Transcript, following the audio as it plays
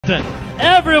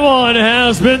Everyone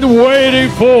has been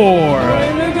waiting for.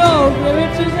 Here we go, give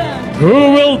it to them.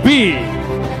 Who will be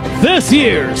this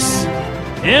year's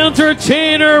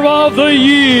Entertainer of the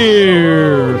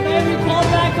Year? May we call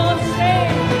back on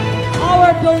stage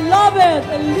our beloved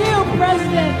Aliw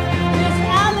President, Miss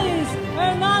Aliw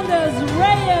Hernandez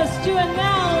Reyes, to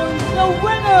announce the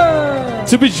winner.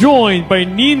 To be joined by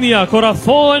Nina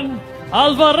Corazon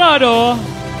Alvarado,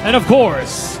 and of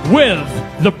course, with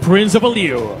the Prince of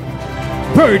Aliw,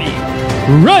 Birdie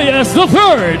Reyes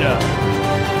III.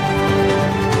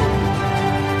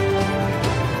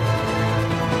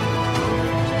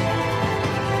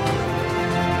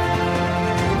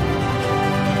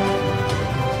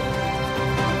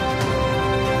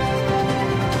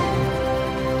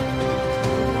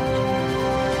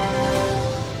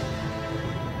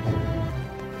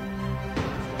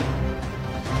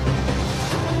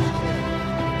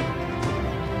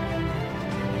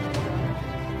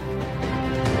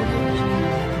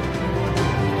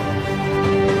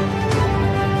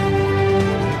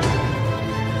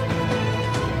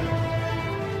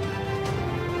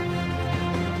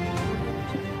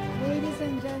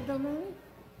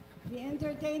 The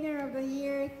Entertainer of the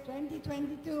Year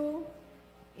 2022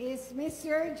 is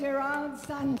Mr. Gerald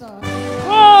Santos.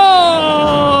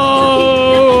 Oh!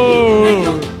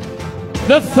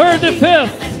 The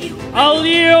 35th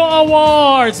Aliw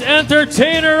Awards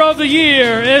Entertainer of the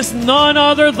Year is none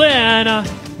other than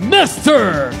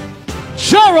Mr.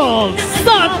 Gerald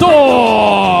Santos!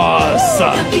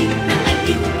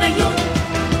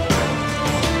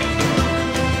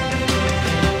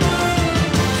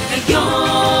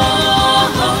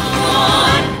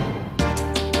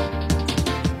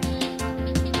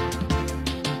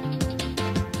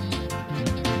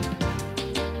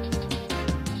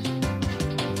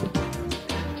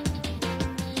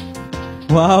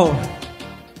 Wow!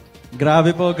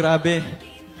 Grabe po, grabe.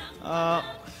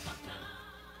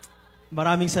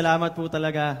 Maraming salamat po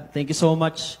talaga. Thank you so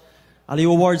much. Aliw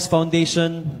Awards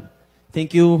Foundation.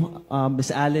 Thank you,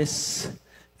 Miss Alice.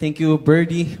 Thank you,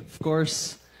 Birdie, of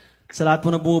course. Sa lahat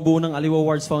po na bumubuo ng Aliw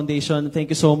Awards Foundation,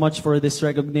 thank you so much for this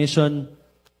recognition.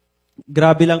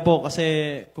 Grabe lang po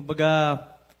kasi, kumbaga,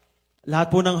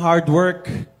 lahat po ng hard work,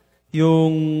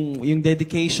 yung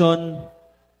dedication,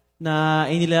 na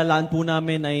inilalaan po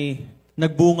namin ay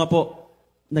nagbunga po.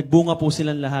 Nagbunga po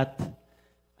silang lahat.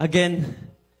 Again,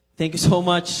 thank you so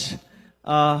much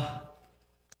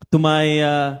to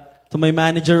my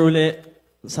manager uli,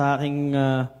 sa aking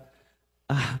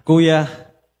kuya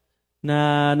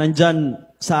na nandyan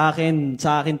sa akin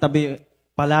tabi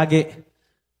palagi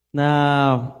na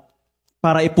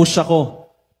para i-push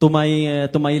ako to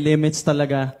my limits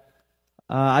talaga.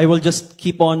 I will just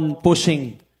keep on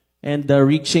pushing and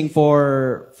reaching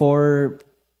for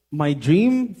my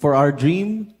dream, for our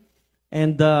dream,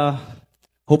 and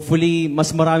hopefully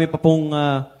mas marami pa pong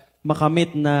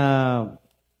makamit na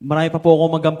marami pa po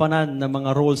akong magampanan ng mga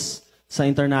roles sa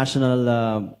international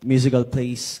musical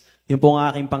plays. Yun po ang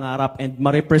aking pangarap, and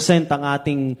ma-represent ang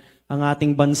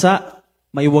ating bansa,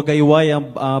 maiwagayway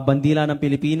ang bandila ng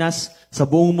Pilipinas sa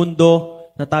buong mundo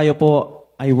na tayo po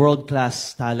ay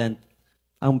world-class talent,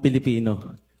 ang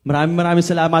Pilipino. Maraming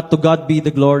salamat. To God be the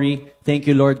glory. Thank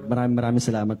you, Lord. Maraming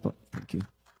salamat po. Thank you.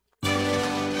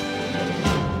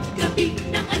 Gabi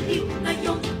ng Aliw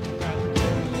ngayon.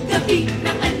 Gabi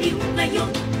ng Aliw ngayon.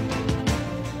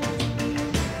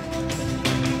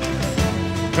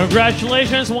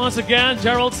 Congratulations once again,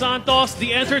 Gerald Santos,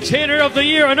 the Entertainer of the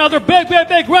Year. Another big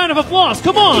round of applause.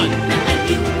 Come on!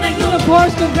 And of course,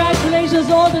 congratulations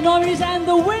to all the nominees and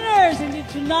the winners. Indeed,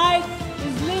 tonight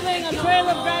is living a trail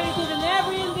of gratitude in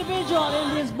every individual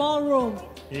in this ballroom.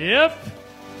 Yep.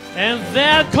 And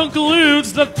that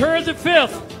concludes the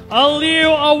 35th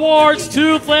Aliw Awards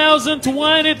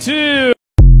 2022.